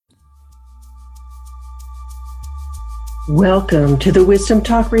Welcome to the Wisdom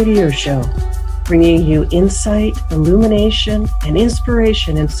Talk Radio Show, bringing you insight, illumination, and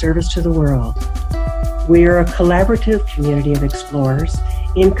inspiration in service to the world. We are a collaborative community of explorers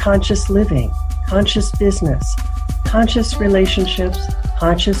in conscious living, conscious business, conscious relationships,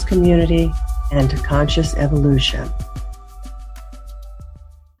 conscious community, and conscious evolution.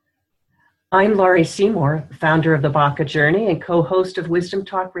 I'm Laurie Seymour, founder of the Baca Journey and co-host of Wisdom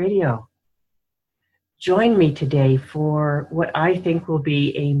Talk Radio. Join me today for what I think will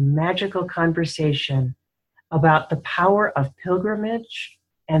be a magical conversation about the power of pilgrimage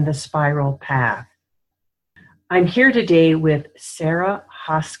and the spiral path. I'm here today with Sarah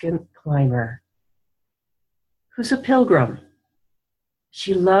Hoskin Clymer, who's a pilgrim.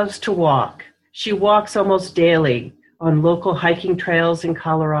 She loves to walk. She walks almost daily on local hiking trails in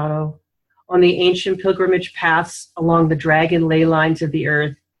Colorado, on the ancient pilgrimage paths along the dragon ley lines of the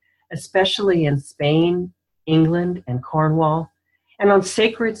earth, especially in Spain, England, and Cornwall, and on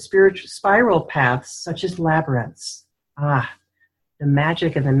sacred spiritual spiral paths such as labyrinths. The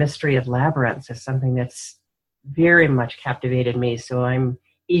magic and the mystery of labyrinths is something that's very much captivated me, so I'm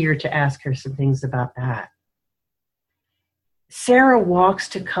eager to ask her some things about that. Sarah walks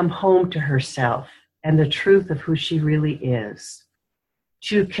to come home to herself and the truth of who she really is,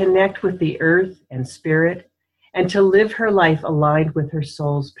 to connect with the earth and spirit, and to live her life aligned with her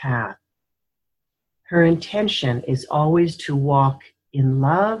soul's path. Her intention is always to walk in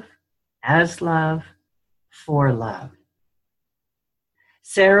love, as love, for love.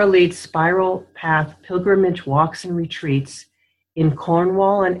 Sarah leads spiral path pilgrimage walks and retreats in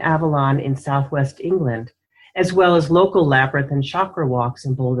Cornwall and Avalon in southwest England, as well as local labyrinth and chakra walks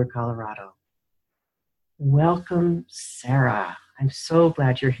in Boulder, Colorado. Welcome, Sarah. I'm so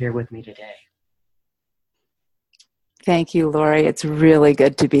glad you're here with me today. Thank you, Laurie. It's really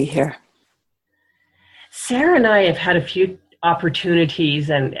good to be here. Sarah and I have had a few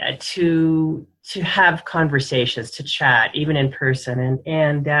opportunities and to have conversations, to chat, even in person.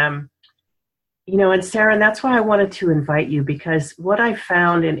 And Sarah, and that's why I wanted to invite you, because what I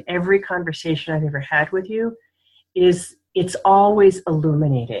found in every conversation I've ever had with you is it's always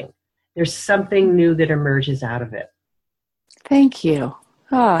illuminating. There's something new that emerges out of it. Thank you.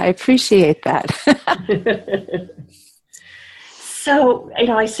 Oh, I appreciate that. So,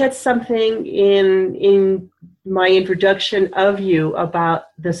 I said something in my introduction of you about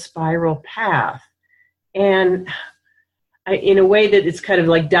the spiral path. And in a way that it's kind of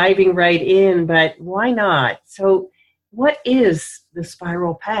like diving right in, but why not? So, what is the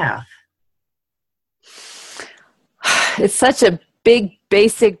spiral path? It's such a big,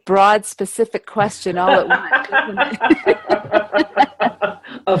 basic, broad, specific question all at once, isn't it?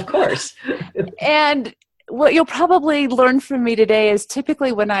 Of course. And what you'll probably learn from me today is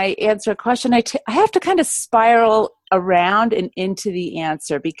typically when I answer a question, I have to kind of spiral around and into the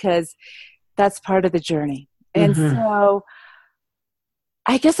answer, because that's part of the journey. And so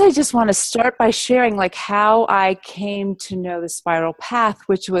I guess I just want to start by sharing like how I came to know the spiral path,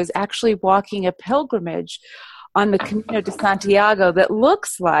 which was actually walking a pilgrimage on the Camino de Santiago that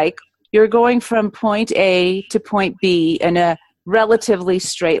looks like you're going from point A to point B in a relatively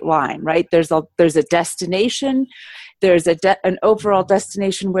straight line, right? There's a destination, there's an overall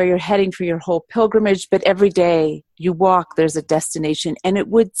destination where you're heading for your whole pilgrimage, but every day you walk, there's a destination. And it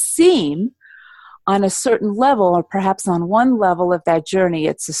would seem on a certain level, or perhaps on one level of that journey,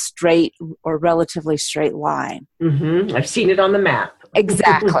 it's a straight or relatively straight line. I've seen it on the map.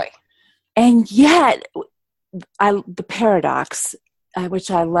 Exactly. And yet, the paradox,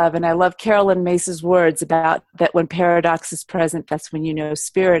 which I love, and I love Carolyn Mace's words about that when paradox is present, that's when you know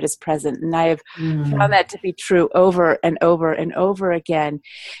spirit is present. And I have found that to be true over and over and over again,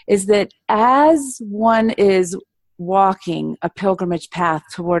 is that as one is walking a pilgrimage path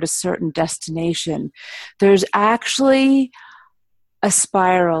toward a certain destination, there's actually a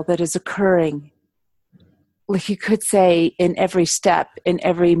spiral that is occurring, like you could say, in every step, in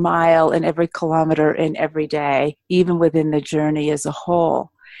every mile, in every kilometer, in every day, even within the journey as a whole.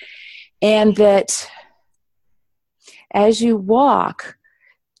 And that as you walk,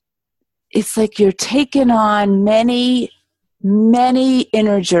 it's like you're taking on many, many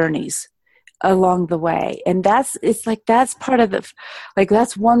inner journeys along the way. And that's part of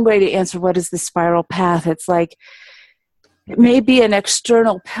that's one way to answer what is the spiral path. It's like, it may be an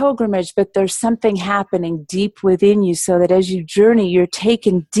external pilgrimage, but there's something happening deep within you, so that as you journey, you're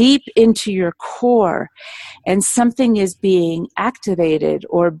taken deep into your core, and something is being activated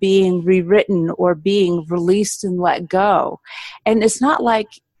or being rewritten or being released and let go. And it's not like,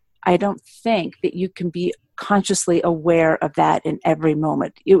 I don't think that you can be consciously aware of that in every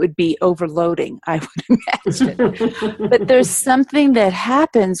moment. It would be overloading, I would imagine. But there's something that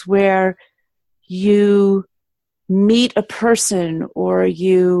happens where you meet a person, or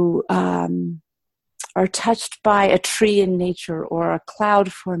you are touched by a tree in nature or a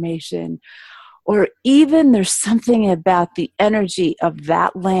cloud formation, or even there's something about the energy of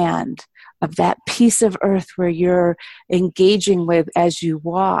that land, of that piece of earth where you're engaging with as you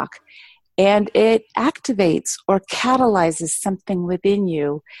walk, and it activates or catalyzes something within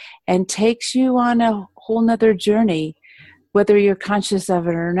you and takes you on a whole nother journey, whether you're conscious of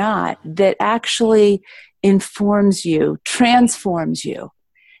it or not, that actually informs you, transforms you,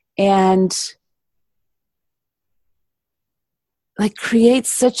 and like creates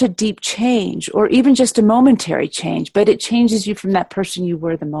such a deep change, or even just a momentary change, but it changes you from that person you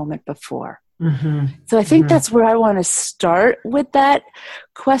were the moment before. Mm-hmm. So I think that's where I want to start with that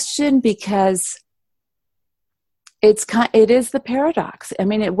question, because it is the paradox. I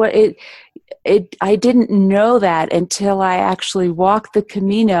mean, I didn't know that until I actually walked the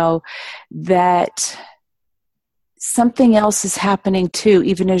Camino, that something else is happening too.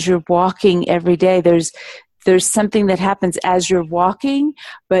 Even as you're walking every day, there's something that happens as you're walking,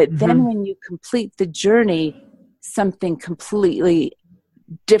 but then when you complete the journey, something completely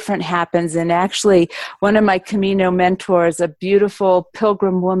different happens. And actually, one of my Camino mentors, a beautiful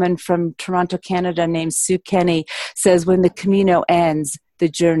pilgrim woman from Toronto, Canada, named Sue Kenny, says, when the Camino ends, the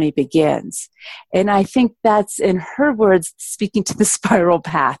journey begins. And I think that's, in her words, speaking to the spiral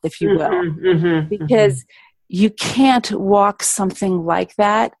path, if you will, because you can't walk something like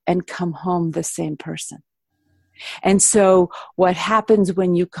that and come home the same person. And so what happens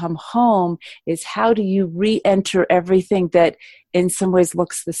when you come home is, how do you re-enter everything that in some ways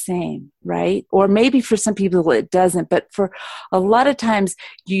looks the same, right? Or maybe for some people it doesn't, but for a lot of times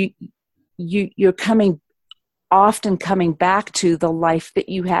you're often coming back to the life that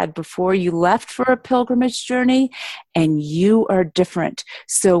you had before you left for a pilgrimage journey, and you are different.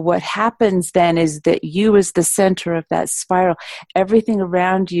 So what happens then is that you, as the center of that spiral, everything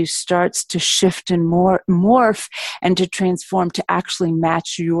around you starts to shift and morph and to transform to actually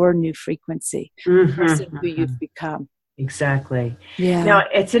match your new frequency, the person who you've become. Exactly. Yeah. Now,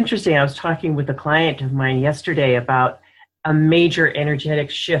 it's interesting. I was talking with a client of mine yesterday about a major energetic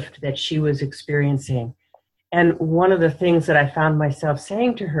shift that she was experiencing. And one of the things that I found myself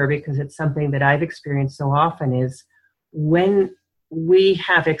saying to her, because it's something that I've experienced so often, is when we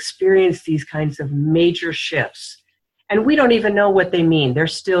have experienced these kinds of major shifts, and we don't even know what they mean, they're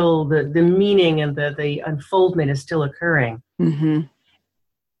still, the meaning and the unfoldment is still occurring.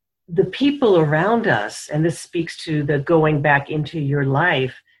 The people around us, and this speaks to the going back into your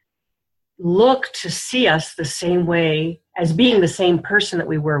life, look to see us the same way, as being the same person that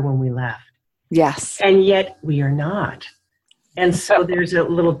we were when we left. Yes. And yet we are not. And so there's a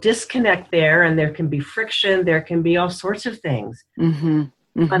little disconnect there, and there can be friction. There can be all sorts of things,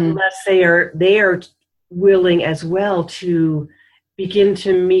 unless they are willing as well to begin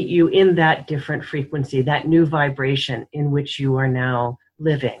to meet you in that different frequency, that new vibration in which you are now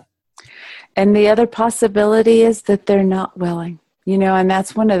living. And the other possibility is that they're not willing, and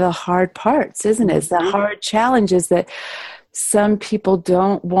that's one of the hard parts, isn't it? It's the hard challenge is that some people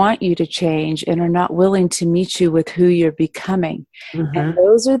don't want you to change and are not willing to meet you with who you're becoming. And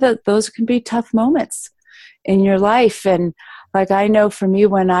those can be tough moments in your life. And like, I know for me,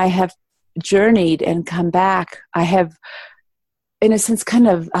 when I have journeyed and come back, I have, in a sense, kind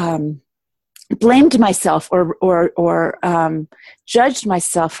of blamed myself or judged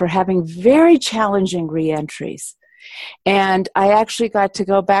myself for having very challenging reentries. And I actually got to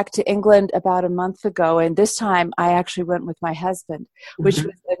go back to England about a month ago, and this time I actually went with my husband, which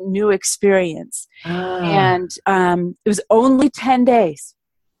was a new experience. And it was only 10 days.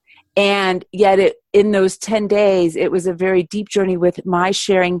 And yet in those 10 days, it was a very deep journey, with my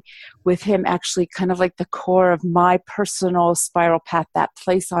sharing with him actually kind of like the core of my personal spiral path, that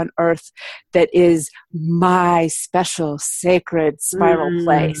place on earth that is my special sacred spiral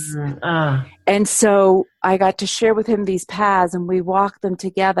place. And so I got to share with him these paths, and we walked them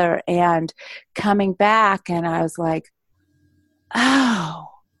together, and coming back, and I was like, oh,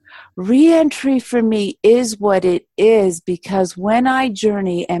 re-entry for me is what it is, because when I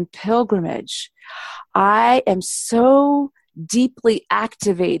journey and pilgrimage, I am so deeply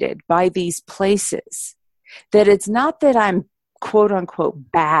activated by these places that it's not that I'm quote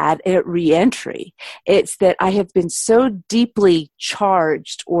unquote bad at re-entry. It's that I have been so deeply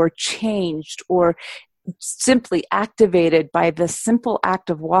charged or changed or simply activated by the simple act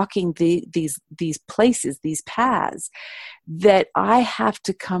of walking these places, these paths, that I have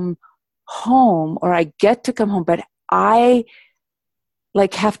to come home, or I get to come home, but I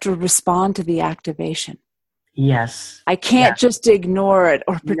like have to respond to the activation. Yes. I can't just ignore it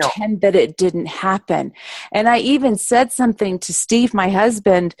or No. pretend that it didn't happen. And I even said something to Steve, my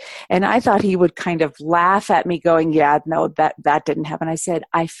husband, and I thought he would kind of laugh at me going, yeah, no, that didn't happen. I said,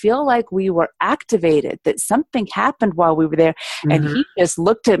 I feel like we were activated, that something happened while we were there. Mm-hmm. And he just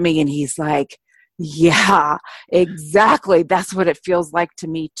looked at me and he's like, yeah, exactly. That's what it feels like to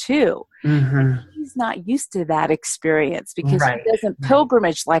me too. Mm-hmm. He's not used to that experience because Right. he doesn't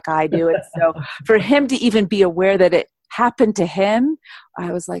pilgrimage like I do. And so for him to even be aware that it happened to him,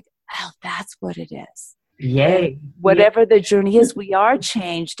 I was like, oh, that's what it is. Yay. And whatever the journey is, we are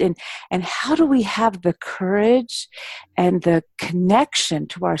changed. And how do we have the courage and the connection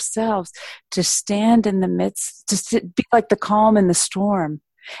to ourselves to stand in the midst, to be like the calm in the storm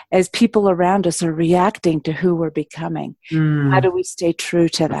as people around us are reacting to who we're becoming? How do we stay true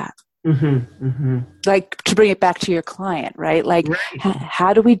to that? Mm-hmm. Mm-hmm. Like, to bring it back to your client, right? Like, Right.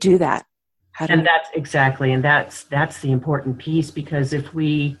 How do we do that? That's exactly, and that's the important piece, because if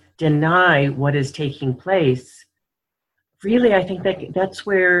we deny what is taking place, really, I think that's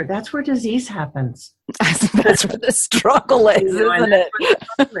where disease happens. That's where the struggle is, isn't it?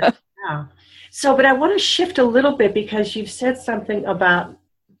 Yeah. So, but I want to shift a little bit, because you've said something about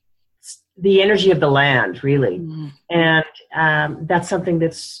the energy of the land, really, and that's something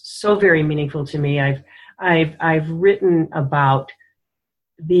that's so very meaningful to me. I've written about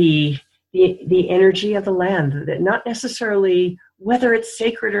the energy of the land, that not necessarily whether it's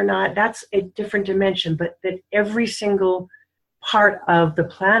sacred or not, that's a different dimension, but that every single part of the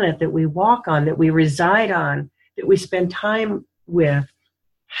planet that we walk on, that we reside on, that we spend time with,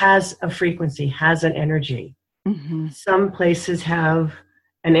 has a frequency, has an energy. Mm-hmm. Some places have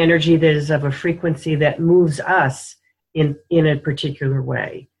an energy that is of a frequency that moves us in a particular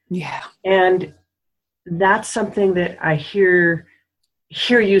way. Yeah. And that's something that I hear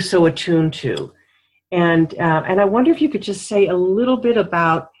you so attuned to. And I wonder if you could just say a little bit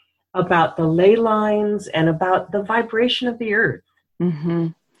about the ley lines and about the vibration of the earth. Mm-hmm.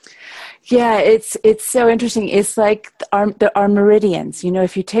 Yeah, it's so interesting. It's like our meridians. You know,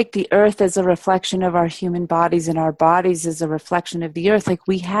 if you take the earth as a reflection of our human bodies and our bodies as a reflection of the earth, like,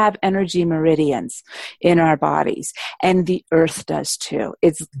 we have energy meridians in our bodies, and the earth does too.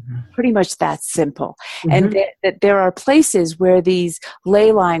 It's pretty much that simple. Mm-hmm. And that there are places where these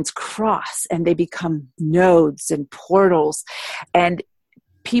ley lines cross and they become nodes and portals. And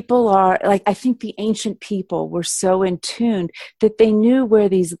people are like, I think the ancient people were so in tune that they knew where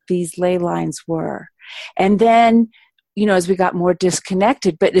these ley lines were. And then, you know, as we got more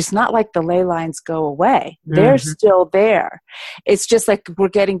disconnected, but it's not like the ley lines go away. They're still there. It's just like we're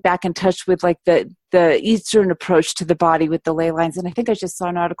getting back in touch with like the Eastern approach to the body with the ley lines. And I think I just saw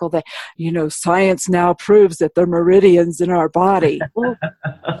an article that, you know, science now proves that they're meridians in our body.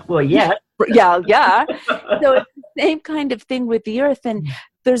 Well, yeah. Yeah. So it's the same kind of thing with the earth. And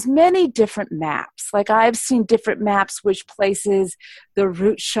there's many different maps. Like, I've seen different maps which places the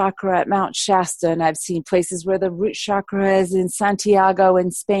root chakra at Mount Shasta, and I've seen places where the root chakra is in Santiago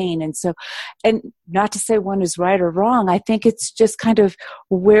in Spain. And so, and not to say one is right or wrong, I think it's just kind of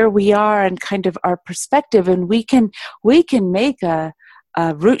where we are and kind of our perspective, and we can make a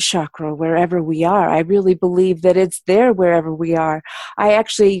root chakra wherever we are. I really believe that it's there wherever we are. I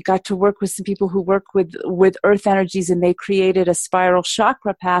actually got to work with some people who work with earth energies, and they created a spiral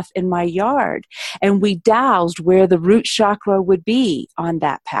chakra path in my yard, and we dowsed where the root chakra would be on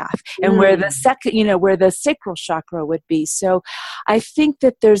that path, and where where the sacral chakra would be. So I think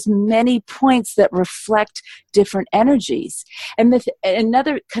that there's many points that reflect different energies. And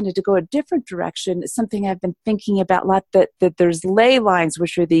another kind of, to go a different direction, something I've been thinking about a lot, that there's ley lines,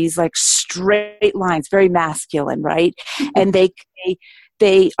 which are these like straight lines, very masculine, right? And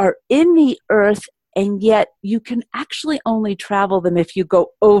they are in the earth, and yet you can actually only travel them if you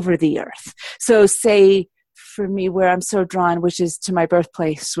go over the earth. So say, for me, where I'm so drawn, which is to my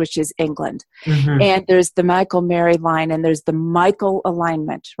birthplace, which is England. Mm-hmm. And there's the Michael Mary line, and there's the Michael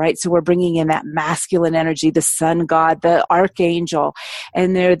alignment, right? So we're bringing in that masculine energy, the sun god, the archangel,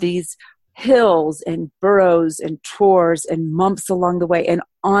 and there are these hills and burrows and tors and mumps along the way. And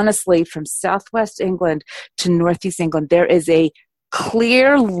honestly, from southwest England to northeast England, there is a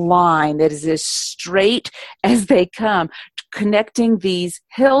clear line that is as straight as they come, connecting these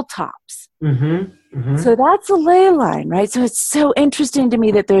hilltops. Mm-hmm. Mm-hmm. So that's a ley line, right? So it's so interesting to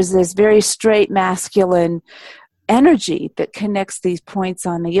me that there's this very straight masculine energy that connects these points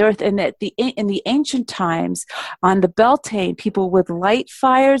on the earth. And that in the ancient times on the Beltane, people would light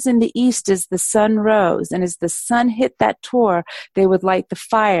fires in the east as the sun rose. And as the sun hit that tor, they would light the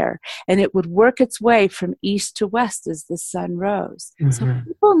fire. And it would work its way from east to west as the sun rose. Mm-hmm. So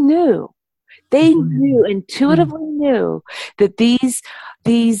people knew. They knew, intuitively knew, that these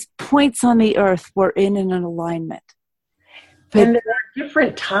points on the earth were in an alignment. But and there are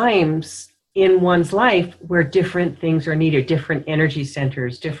different times in one's life where different things are needed, different energy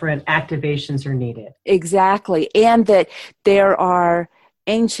centers, different activations are needed. Exactly. And that there are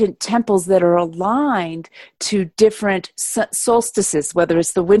ancient temples that are aligned to different solstices, whether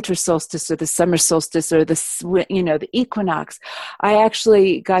it's the winter solstice or the summer solstice or the equinox. I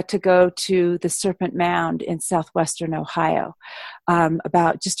actually got to go to the Serpent Mound in southwestern Ohio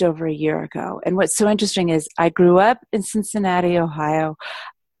about just over a year ago. And what's so interesting is I grew up in Cincinnati, Ohio,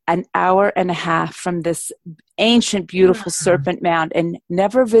 an hour and a half from this ancient, beautiful Serpent Mound, and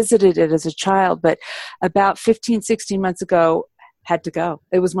never visited it as a child, but about 15, 16 months ago, had to go.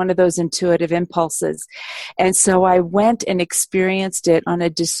 It was one of those intuitive impulses. And so I went and experienced it on a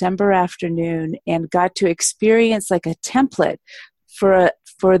December afternoon and got to experience like a template for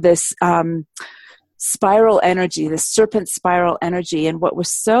this spiral energy, the serpent spiral energy. And what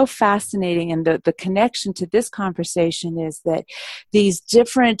was so fascinating, and the connection to this conversation, is that these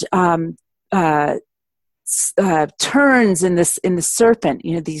different turns in the serpent,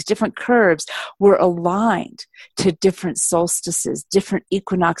 these different curves were aligned to different solstices, different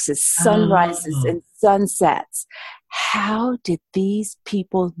equinoxes, sunrises and sunsets. How did these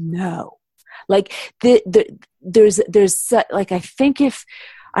people know? Like I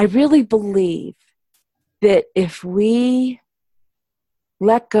really believe that if we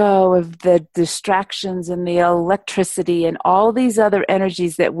let go of the distractions and the electricity and all these other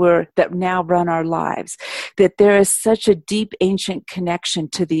energies that now run our lives, that there is such a deep ancient connection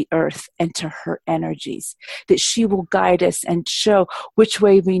to the earth and to her energies, that she will guide us and show which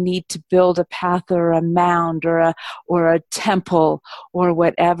way we need to build a path or a mound or a temple or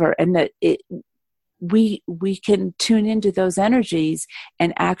whatever, and that we can tune into those energies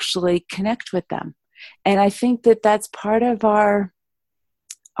and actually connect with them. And I think that that's part of our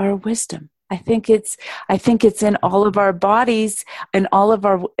wisdom. I think it's in all of our bodies and all of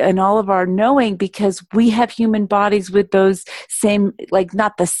our knowing, because we have human bodies with those same, like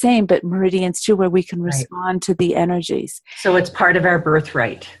not the same, but meridians too, where we can respond to the energies. So it's part of our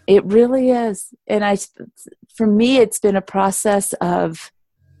birthright. It really is. And for me, it's been a process of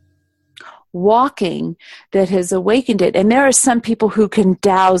walking that has awakened it. And there are some people who can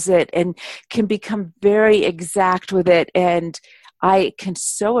douse it and can become very exact with it, and I can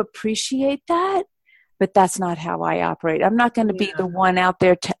so appreciate that, but that's not how I operate. I'm not going to be the one out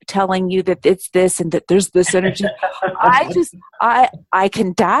there telling you that it's this and that there's this energy. I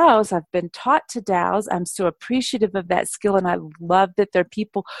can douse. I've been taught to douse. I'm so appreciative of that skill, and I love that there are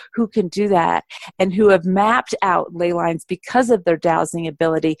people who can do that and who have mapped out ley lines because of their dowsing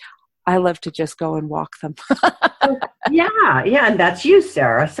ability. I love to just go and walk them. Yeah, and that's you,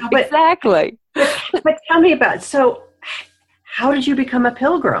 Sarah. Exactly. But tell me about, how did you become a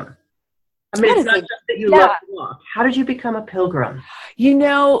pilgrim? I mean, it's not just that you love to walk. How did you become a pilgrim?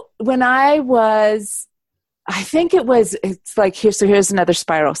 When I think it's like, here's another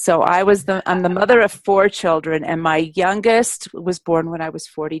spiral. So I'm the mother of 4 children, and my youngest was born when I was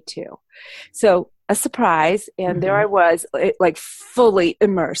 42. So a surprise. And there I was, like fully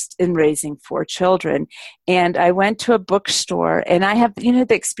immersed in raising 4 children. And I went to a bookstore, and I have, the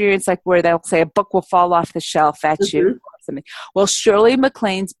experience like where they'll say a book will fall off the shelf at you or something. Well, Shirley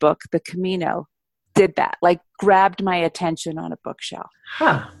MacLaine's book, The Camino, did that, like grabbed my attention on a bookshelf.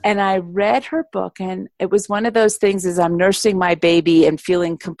 And I read her book, and it was one of those things as I'm nursing my baby and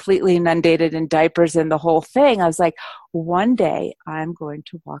feeling completely inundated in diapers and the whole thing. I was like, one day I'm going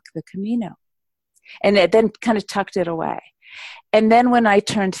to walk the Camino. And it then kind of tucked it away. And then when I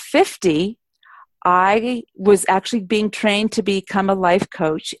turned 50, I was actually being trained to become a life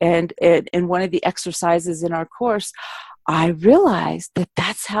coach. And in one of the exercises in our course, I realized that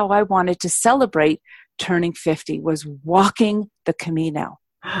that's how I wanted to celebrate turning 50, was walking the Camino.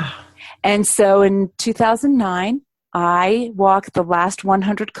 And so in 2009, I walked the last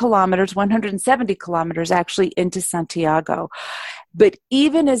 170 kilometers actually into Santiago. But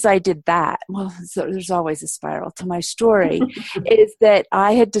even as I did that, well, so there's always a spiral to my story, is that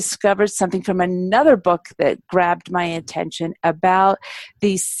I had discovered something from another book that grabbed my attention about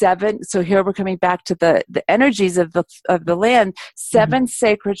these 7. So here we're coming back to the energies of the land, 7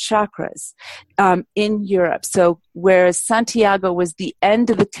 sacred chakras in Europe. So whereas Santiago was the end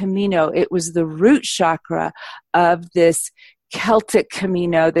of the Camino, it was the root chakra of this Celtic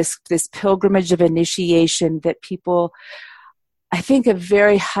Camino, this pilgrimage of initiation that people, I think, of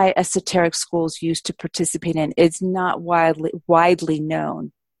very high esoteric schools used to participate in. It's not widely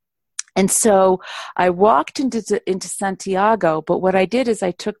known. And so I walked into Santiago, but what I did is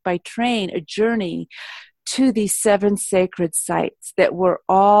I took by train a journey to these 7 sacred sites that were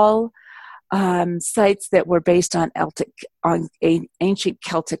all sites that were based on ancient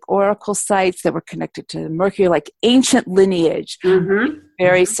Celtic oracle sites that were connected to Mercury, like ancient lineage,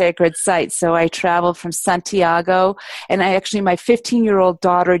 very sacred sites. So I traveled from Santiago, and my 15-year-old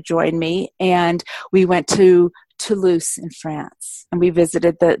daughter joined me, and we went to Toulouse in France, and we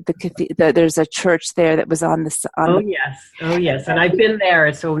visited there's a church there that was on the. Oh yes, and I've been there.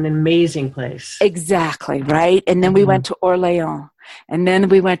 It's an amazing place. Exactly, right. And then we went to Orléans, and then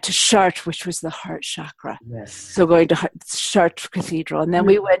we went to Chartres, which was the heart chakra. Yes. So going to Chartres Cathedral, and then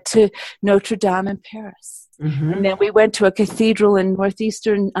we went to Notre Dame in Paris, and then we went to a cathedral in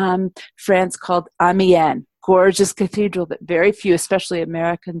northeastern France called Amiens. Gorgeous cathedral that very few, especially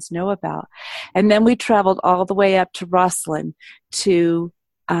Americans, know about. And then we traveled all the way up to Rosslyn, to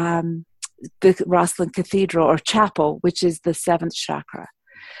the Rosslyn Cathedral or Chapel, which is the 7th chakra.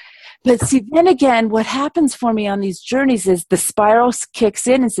 But see, then again, what happens for me on these journeys is the spiral kicks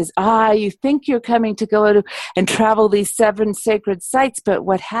in and says, you think you're coming to go to and travel these 7 sacred sites. But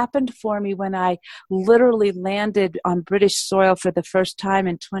what happened for me when I literally landed on British soil for the first time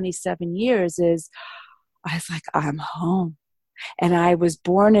in 27 years is, I was like, I'm home. And I was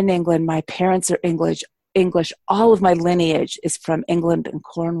born in England. My parents are English. All of my lineage is from England and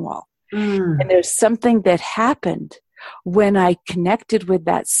Cornwall. And there's something that happened when I connected with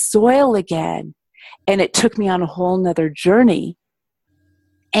that soil again. And it took me on a whole nother journey.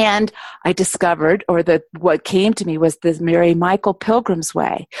 And I discovered, what came to me was the Mary Michael Pilgrim's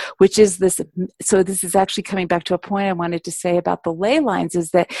Way, which is this. So this is actually coming back to a point I wanted to say about the ley lines,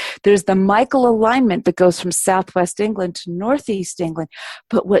 is that there's the Michael alignment that goes from southwest England to northeast England.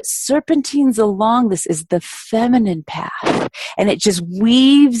 But what serpentines along this is the feminine path. And it just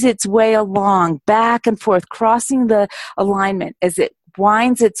weaves its way along, back and forth, crossing the alignment as it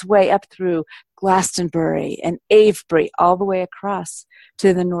winds its way up through Glastonbury and Avebury, all the way across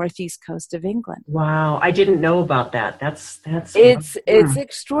to the northeast coast of England. Wow, I didn't know about that. It's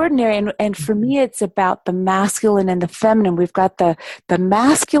extraordinary, and for me, it's about the masculine and the feminine. We've got the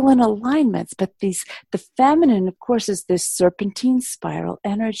masculine alignments, but the feminine, of course, is this serpentine spiral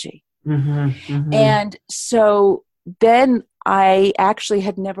energy. And so then I actually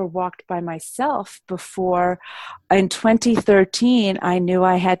had never walked by myself before. In 2013, I knew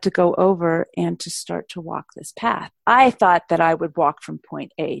I had to go over and to start to walk this path. I thought that I would walk from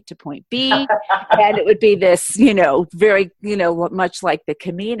point A to point B, and it would be this, very, much like the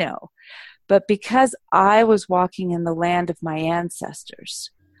Camino. But because I was walking in the land of my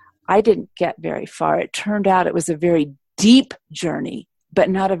ancestors, I didn't get very far. It turned out it was a very deep journey, but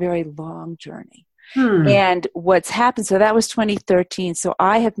not a very long journey. And what's happened, so that was 2013. So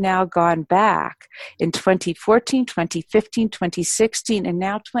I have now gone back in 2014, 2015, 2016, and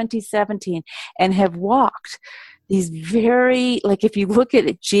now 2017, and have walked these very, if you look at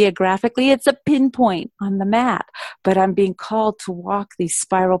it geographically, it's a pinpoint on the map, but I'm being called to walk these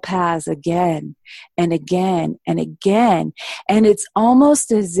spiral paths again and again and again. And it's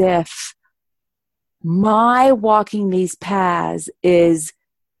almost as if my walking these paths is,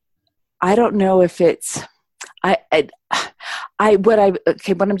 I don't know if it's, what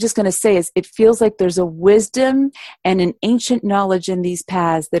I'm just going to say is it feels like there's a wisdom and an ancient knowledge in these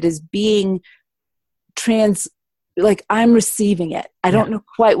paths that is being I'm receiving it. I don't know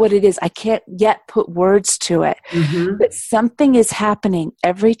quite what it is. I can't yet put words to it, but something is happening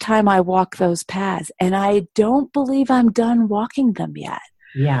every time I walk those paths, and I don't believe I'm done walking them yet.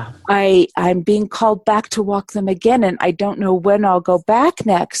 Yeah. I'm being called back to walk them again, and I don't know when I'll go back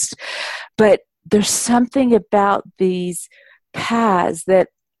next. But there's something about these paths that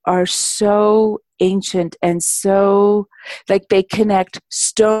are so ancient and so, they connect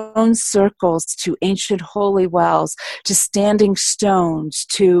stone circles to ancient holy wells, to standing stones,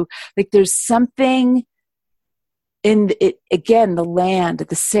 to, there's something in it, again, the land,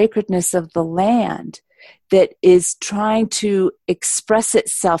 the sacredness of the land, that is trying to express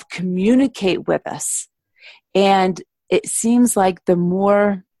itself, communicate with us. And it seems like the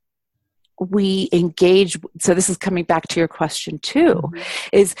more we engage, so this is coming back to your question too,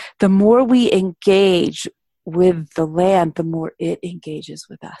 is the more we engage with the land, the more it engages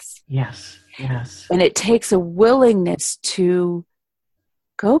with us. Yes, yes. And it takes a willingness to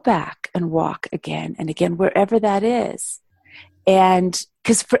go back and walk again and again, wherever that is. And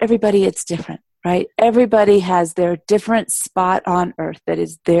because for everybody, it's different, right? Everybody has their different spot on earth that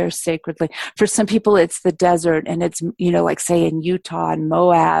is their sacred land. For some people, it's the desert, and it's, like say in Utah and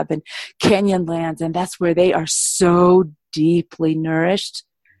Moab and Canyon lands, and that's where they are so deeply nourished.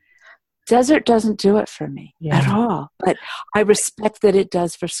 Desert doesn't do it for me at all, but I respect that it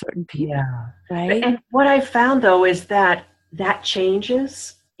does for certain people. Yeah. Right. And what I found though is that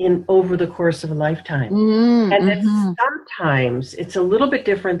changes over the course of a lifetime. And that sometimes it's a little bit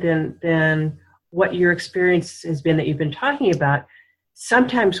different than what your experience has been that you've been talking about.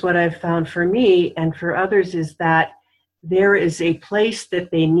 Sometimes what I've found for me and for others is that there is a place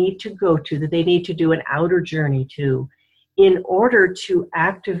that they need to go to, that they need to do an outer journey to, in order to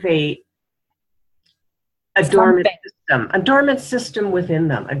activate a dormant system within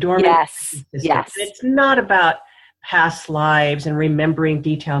them, a dormant system. Yes. And it's not about past lives and remembering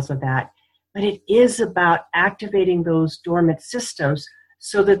details of that, but it is about activating those dormant systems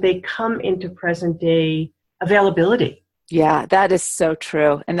so that they come into present day availability. Yeah, that is so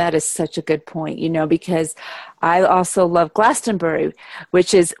true. And that is such a good point, because I also love Glastonbury,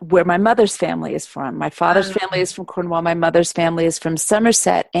 which is where my mother's family is from. My father's family is from Cornwall. My mother's family is from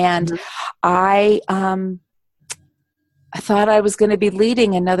Somerset. And I thought I was going to be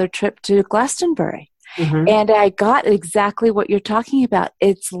leading another trip to Glastonbury. And I got exactly what you're talking about.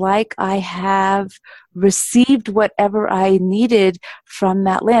 It's like I have received whatever I needed from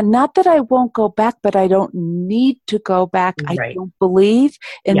that land. Not that I won't go back, but I don't need to go back. Right. I don't believe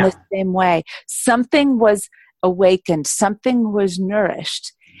in the same way. Something was awakened. Something was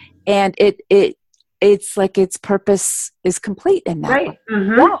nourished. And it's like its purpose is complete in that way.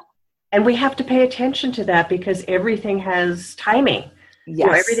 Yeah. And we have to pay attention to that because everything has timing.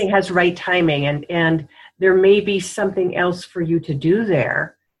 Yes. Everything has right timing, and there may be something else for you to do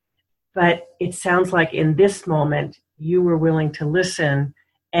there, but it sounds like in this moment you were willing to listen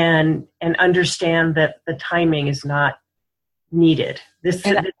and understand that the timing is not needed. This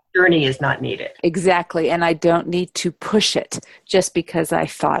journey is not needed. Exactly, and I don't need to push it just because I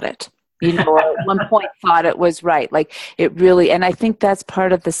thought it. At one point thought it was right. Like it really, and I think that's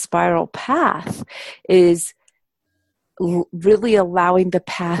part of the spiral path is really allowing the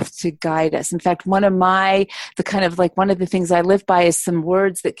path to guide us. In fact, one of the things I live by is some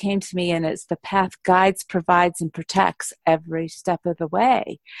words that came to me, and it's the path guides, provides, and protects every step of the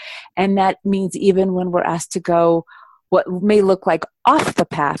way. And that means even when we're asked to go what may look like off the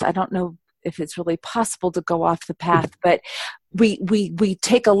path, I don't know if it's really possible to go off the path, but we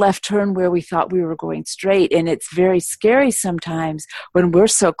take a left turn where we thought we were going straight, and it's very scary sometimes when we're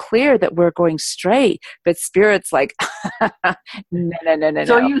so clear that we're going straight, but Spirit's like, no.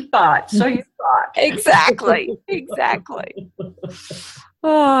 So you thought. Exactly.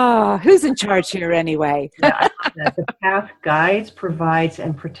 Oh, who's in charge here anyway? The path guides, provides,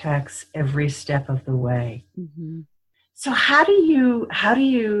 and protects every step of the way. So how do you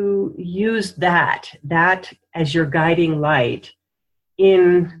use that as your guiding light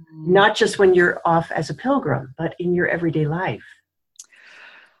in not just when you're off as a pilgrim, but in your everyday life?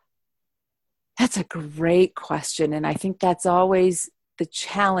 That's a great question. And I think that's always the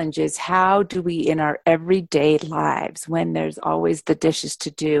challenge is how do we in our everyday lives when there's always the dishes to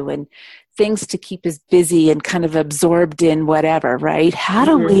do and things to keep us busy and kind of absorbed in whatever, right? How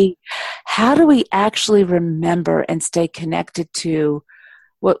do we actually remember and stay connected to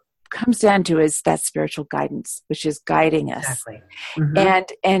what comes down to is that spiritual guidance, which is guiding us.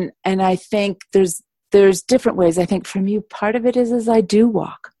 Exactly. And I think there's different ways. I think for me, part of it is as I do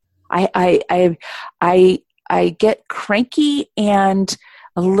walk. I get cranky and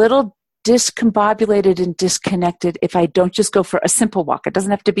a little discombobulated and disconnected if I don't just go for a simple walk. It doesn't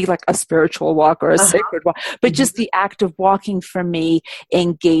have to be like a spiritual walk or a sacred walk, but just the act of walking for me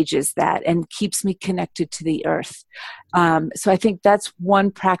engages that and keeps me connected to the earth. So I think that's one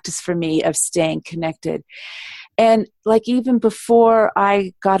practice for me of staying connected. And like even before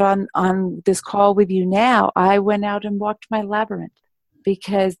I got on this call with you now, I went out and walked my labyrinth,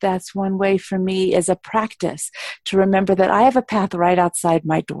 because that's one way for me as a practice to remember that I have a path right outside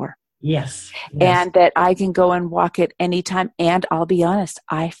my door. Yes. And that I can go and walk it anytime. And I'll be honest,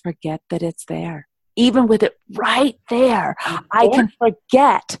 I forget that it's there. Even with it right there, I can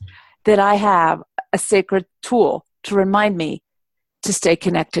forget that I have a sacred tool to remind me to stay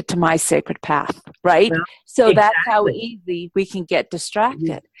connected to my sacred path. right? Well, So that's how exactly. easy we can get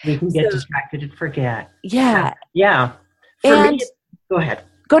distracted. We can get So, distracted and forget. yeah. Yeah. For me, And go ahead.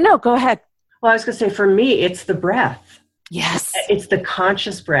 go ahead. Well, I was going to say, for me, it's the breath. Yes. It's the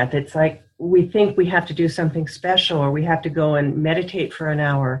conscious breath. It's like we think we have to do something special or we have to go and meditate for an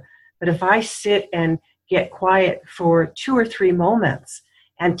hour. But if I sit and get quiet for 2 or 3 moments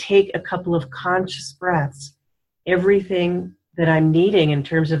and take a couple of conscious breaths, everything that I'm needing in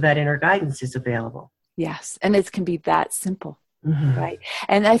terms of that inner guidance is available. Yes. And it can be that simple, Mm-hmm. right?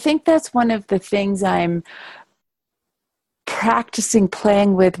 And I think that's one of the things I'm practicing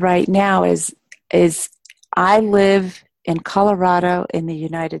playing with right now is I live in Colorado in the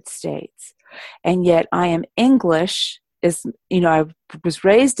United States, and yet I am English. I was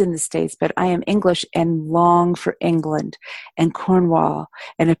raised in the States, but I am English and long for England and Cornwall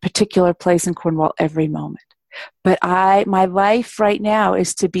and a particular place in Cornwall every moment. But my life right now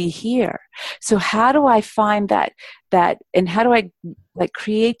is to be here. So how do I find that and how do I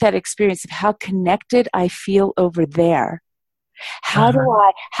create that experience of how connected I feel over there?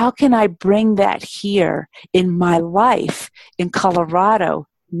 How can I bring that here in my life in Colorado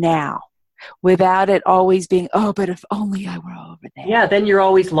now without it always being, oh, but if only I were over there. Yeah, then you're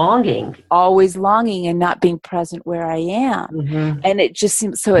always longing. Always longing and not being present where I am. Mm-hmm. And it just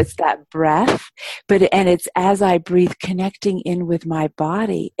seems, so it's that breath, and it's as I breathe, connecting in with my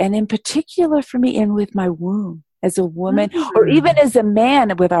body. And in particular for me, in with my womb as a woman, or even as a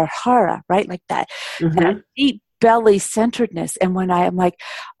man with our hara, right? Like that, that deep belly centeredness. And when I am like,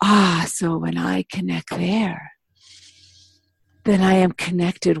 so when I connect there, then I am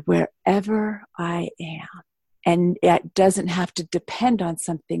connected wherever I am. And it doesn't have to depend on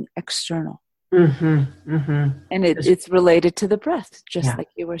something external. Mm-hmm. Mm-hmm. And it's related to the breath, just like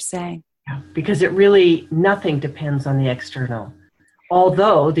you were saying. Yeah, because nothing depends on the external.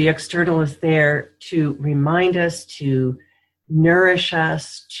 Although the external is there to remind us, to nourish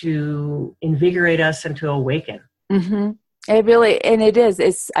us, to invigorate us, and to awaken. Mm-hmm. It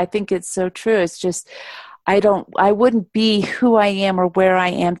is. I think it's so true. It's just, I wouldn't be who I am or where I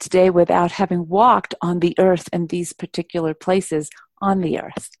am today without having walked on the earth and these particular places on the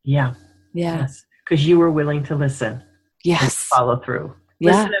earth. Yeah. Yeah. Yes. Because you were willing to listen. Yes. And follow through.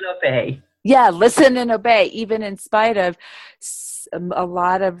 Yeah. Listen and obey. Yeah. Listen and obey, even in spite of a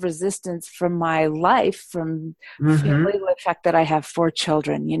lot of resistance from my life, from family, the fact that I have 4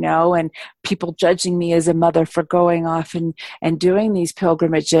 children, and people judging me as a mother for going off and doing these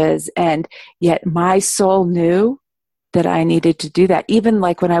pilgrimages. And yet my soul knew that I needed to do that. Even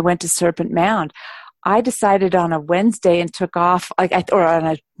like when I went to Serpent Mound, I decided on a Wednesday and took off, or on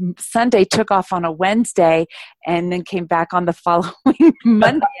a Sunday, took off on a Wednesday and then came back on the following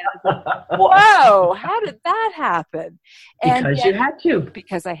Monday. Whoa, how did that happen? Because you had to.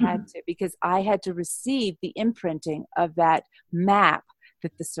 Because I had to. Because I had to receive the imprinting of that map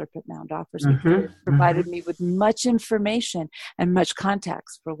that the Serpent Mound offers me. It provided me with much information and much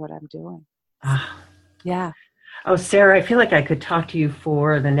context for what I'm doing. Yeah. Oh, Sarah, I feel like I could talk to you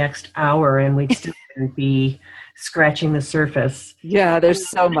for the next hour and we'd still be scratching the surface. Yeah, there's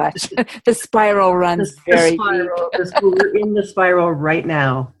so much. The spiral runs very deep. We're in the spiral right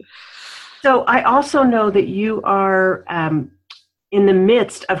now. So I also know that you are in the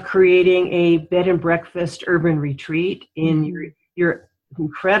midst of creating a bed and breakfast urban retreat in your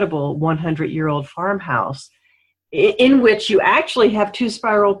incredible 100-year-old farmhouse, in which you actually have 2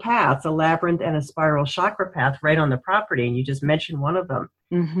 spiral paths, a labyrinth and a spiral chakra path right on the property, and you just mentioned one of them.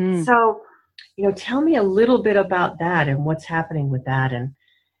 Mm-hmm. So, tell me a little bit about that and what's happening with that. And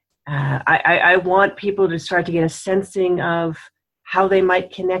I want people to start to get a sensing of how they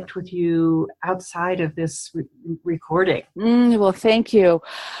might connect with you outside of this recording. Well, thank you.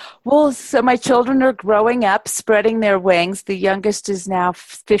 Well, so my children are growing up, spreading their wings. The youngest is now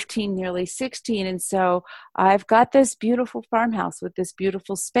 15, nearly 16. And so I've got this beautiful farmhouse with this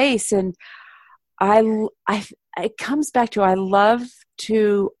beautiful space. And it comes back to, I love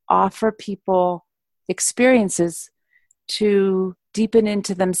to offer people experiences to deepen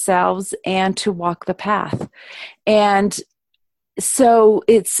into themselves and to walk the path. And so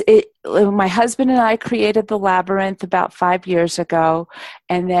my husband and I created the labyrinth about 5 years ago.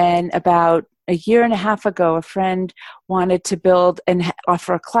 And then about a year and a half ago, a friend wanted to build and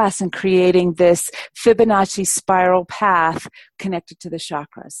offer a class in creating this Fibonacci spiral path connected to the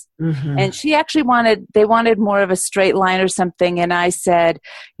chakras. Mm-hmm. And she actually they wanted more of a straight line or something. And I said,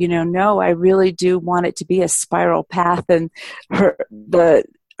 no, I really do want it to be a spiral path. And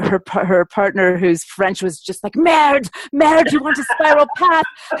her partner, whose French was just like, merde, you want a spiral path?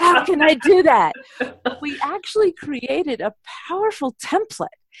 How can I do that? We actually created a powerful template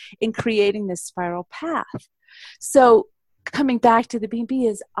in creating this spiral path. So coming back to the B&B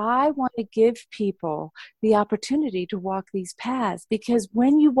is I want to give people the opportunity to walk these paths, because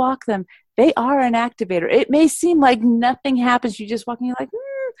when you walk them, they are an activator. It may seem like nothing happens. You're just walking, you're like,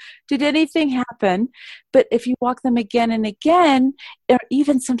 did anything happen? But if you walk them again and again, or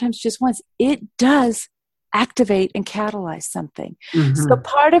even sometimes just once, it does activate and catalyze something. Mm-hmm. So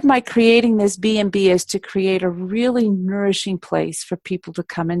part of my creating this B&B is to create a really nourishing place for people to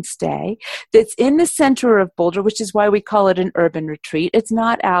come and stay that's in the center of Boulder, which is why we call it an urban retreat. It's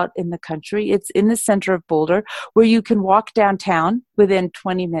not out in the country. It's in the center of Boulder, where you can walk downtown within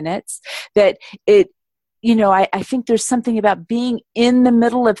 20 minutes. That it, I think there's something about being in the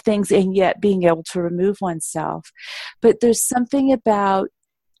middle of things and yet being able to remove oneself. But there's something about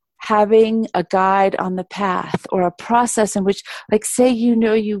having a guide on the path, or a process in which, like, say,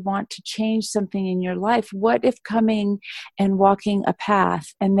 you want to change something in your life. What if coming and walking a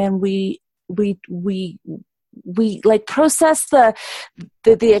path, and then we like process the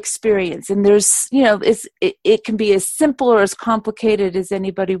experience, and there's, it can be as simple or as complicated as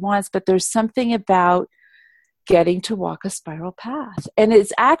anybody wants, but there's something about getting to walk a spiral path. And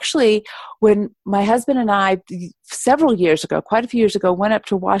it's actually when my husband and I, quite a few years ago, went up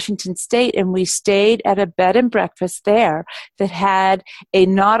to Washington State, and we stayed at a bed and breakfast there that had a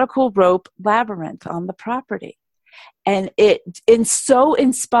nautical rope labyrinth on the property. And it so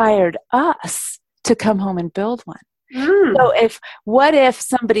inspired us to come home and build one. So what if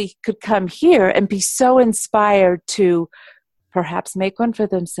somebody could come here and be so inspired to perhaps make one for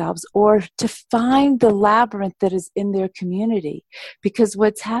themselves, or to find the labyrinth that is in their community? Because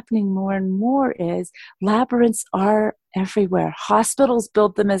what's happening more and more is labyrinths are everywhere. Hospitals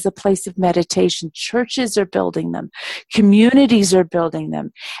build them as a place of meditation. Churches are building them. Communities are building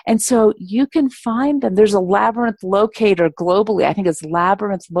them. And so you can find them. There's a labyrinth locator globally. I think it's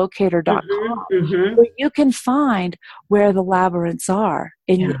labyrinthlocator.com, where you can find where the labyrinths are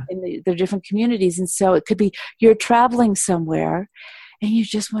in the different communities. And so it could be you're traveling somewhere and you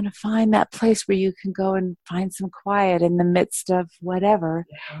just want to find that place where you can go and find some quiet in the midst of whatever,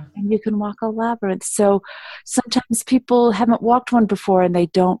 and you can walk a labyrinth. So sometimes people haven't walked one before and they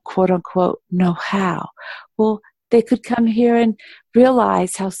don't, quote unquote, know how. Well, they could come here and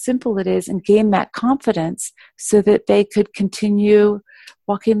realize how simple it is and gain that confidence so that they could continue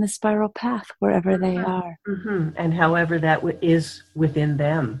walking the spiral path wherever they are. And however that is within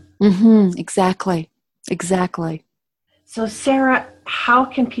them. Exactly. So Sarah, how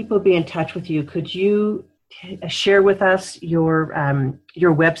can people be in touch with you? Could you share with us your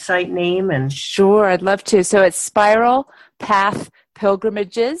website name? And Sure, I'd love to. So it's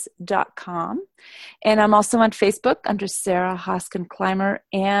spiralpathpilgrimages.com. And I'm also on Facebook under Sarah Hoskin Clymer,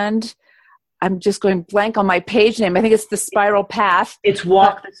 and I'm just going blank on my page name. I think it's The Spiral Path. It's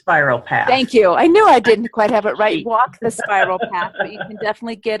Walk the Spiral Path. Thank you. I knew I didn't quite have it right. Walk the Spiral Path, but you can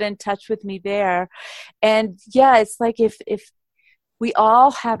definitely get in touch with me there. And yeah, it's like if we all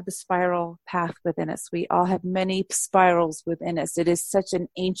have the spiral path within us. We all have many spirals within us. It is such an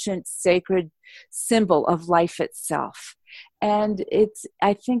ancient, sacred symbol of life itself. And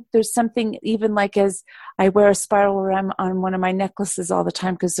I think there's something, even like as I wear a spiral around on one of my necklaces all the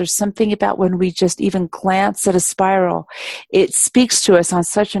time, because there's something about when we just even glance at a spiral, it speaks to us on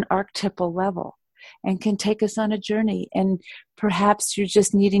such an archetypal level and can take us on a journey. And perhaps you're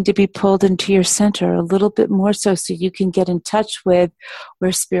just needing to be pulled into your center a little bit more so you can get in touch with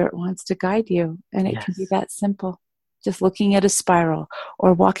where Spirit wants to guide you. And it can be that simple. Just looking at a spiral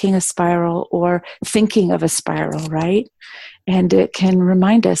or walking a spiral or thinking of a spiral, right? And it can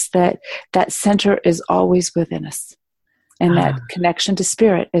remind us that that center is always within us and that connection to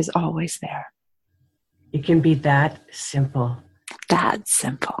Spirit is always there. It can be that simple. That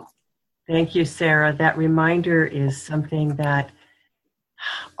simple. Thank you, Sarah. That reminder is something that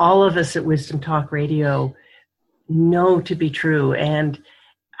all of us at Wisdom Talk Radio know to be true. And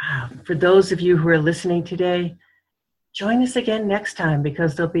for those of you who are listening today, join us again next time,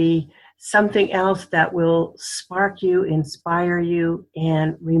 because there'll be something else that will spark you, inspire you,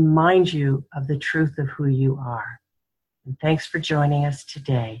 and remind you of the truth of who you are. And thanks for joining us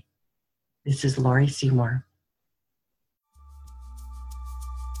today. This is Laurie Seymour.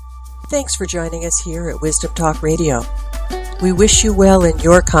 Thanks for joining us here at Wisdom Talk Radio. We wish you well in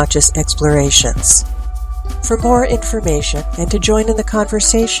your conscious explorations. For more information and to join in the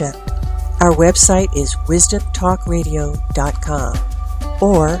conversation, our website is wisdomtalkradio.com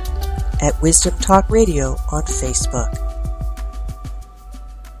or at Wisdom Talk Radio on Facebook.